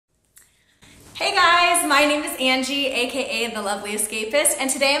Hey guys, my name is Angie, aka The Lovely Escapist, and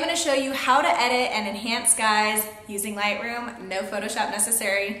today I'm going to show you how to edit and enhance skies using Lightroom. No Photoshop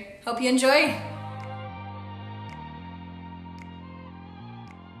necessary. Hope you enjoy.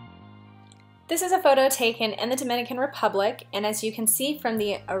 This is a photo taken in the Dominican Republic, and as you can see from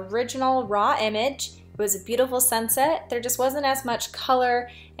the original raw image, it was a beautiful sunset. There just wasn't as much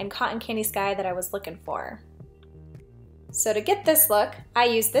color and cotton candy sky that I was looking for. So to get this look, I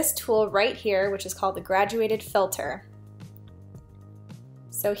use this tool right here, which is called the graduated filter.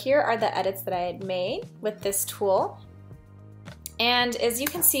 So here are the edits that I had made with this tool. And as you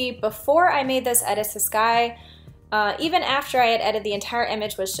can see, before I made those edits, the sky, even after I had edited the entire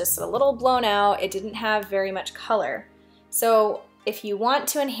image, was just a little blown out. It didn't have very much color. So if you want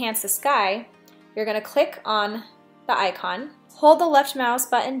to enhance the sky, you're going to click on the icon, hold the left mouse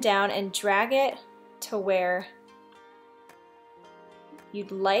button down and drag it to where you'd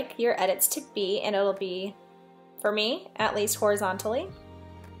like your edits to be, and it'll be, for me, at least horizontally,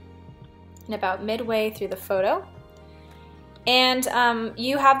 and about midway through the photo. And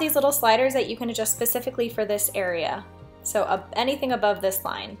you have these little sliders that you can adjust specifically for this area. So anything above this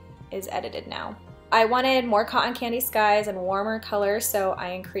line is edited now. I wanted more cotton candy skies and warmer colors, so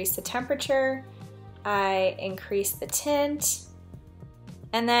I increased the temperature, I increased the tint,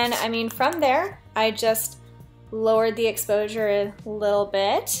 and then, from there, I just lowered the exposure a little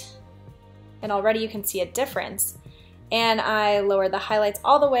bit, and already you can see a difference. And I lowered the highlights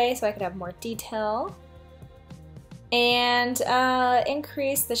all the way so I could have more detail, and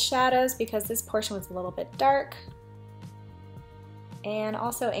increased the shadows because this portion was a little bit dark, and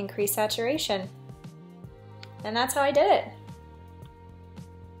also increased saturation. And that's how I did it.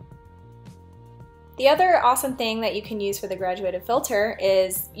 The other awesome thing that you can use for the graduated filter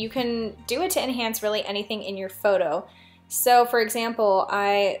is you can do it to enhance really anything in your photo. So for example,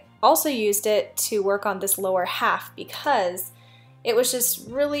 I also used it to work on this lower half because it was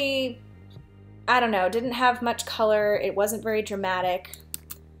just really, I don't know, didn't have much color, it wasn't very dramatic.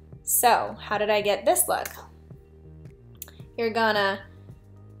 So how did I get this look? You're gonna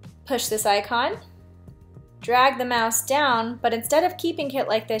push this icon, drag the mouse down, but instead of keeping it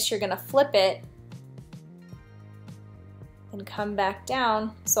like this, you're gonna flip it and come back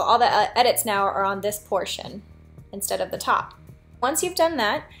down. So all the edits now are on this portion instead of the top. Once you've done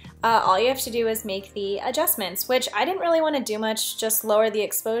that, all you have to do is make the adjustments, which I didn't really want to do much, just lower the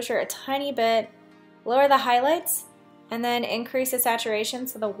exposure a tiny bit, lower the highlights, and then increase the saturation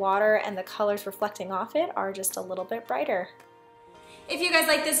so the water and the colors reflecting off it are just a little bit brighter. If you guys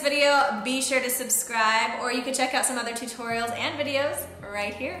like this video, be sure to subscribe, or you can check out some other tutorials and videos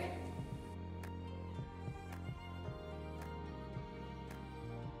right here.